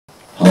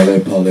Hale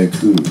Pali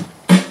Ku,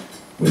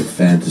 where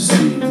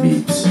fantasy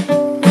meets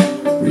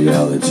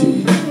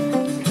reality.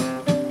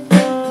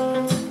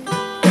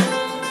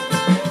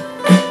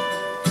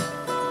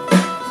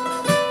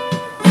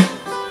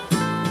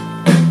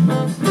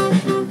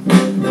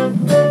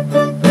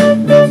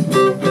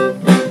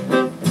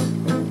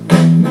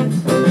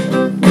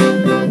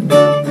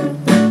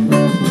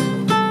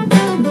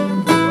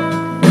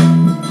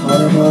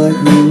 Hale Pali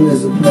Ku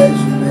is a pledge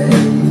we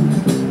made.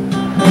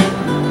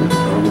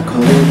 We're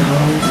coming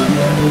home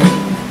together.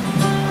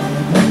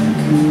 Hale Pali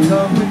Ku,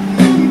 come with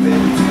me,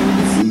 baby, to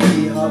the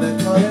sea. Hale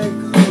Pali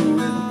Ku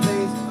is a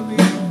place for me.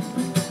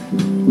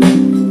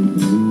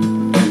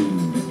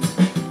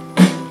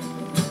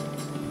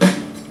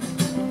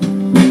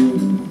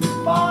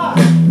 Boss,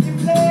 you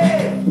play!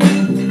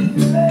 You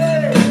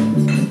play!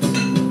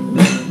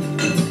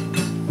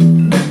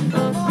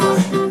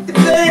 Boss, you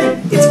play!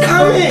 It's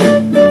coming!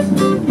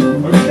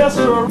 Our guests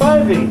are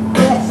arriving.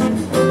 Yes.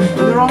 And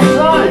they're on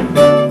time.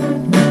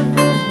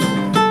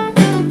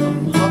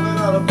 Hopping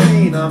on a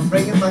plane, I'm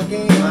breaking my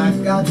game, I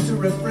got to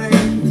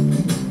refrain.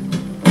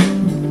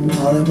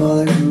 Hale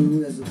Pali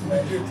Ku is a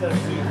pleasure. Your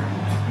taxi.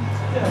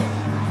 Yes.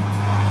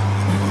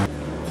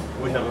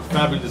 We have a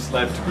fabulous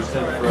life to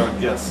present for our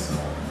guests.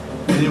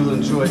 And they will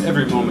enjoy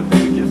every moment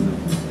that we give them.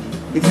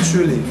 It's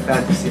truly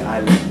fantasy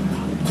island.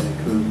 Hale Pali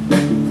Ku.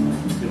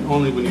 And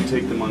only when you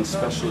take them on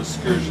special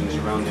excursions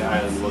around the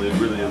island will they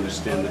really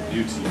understand the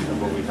beauty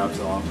of what we have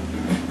to offer.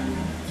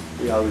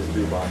 We always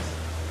do, boss.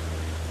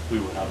 We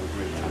will have a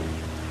great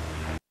time.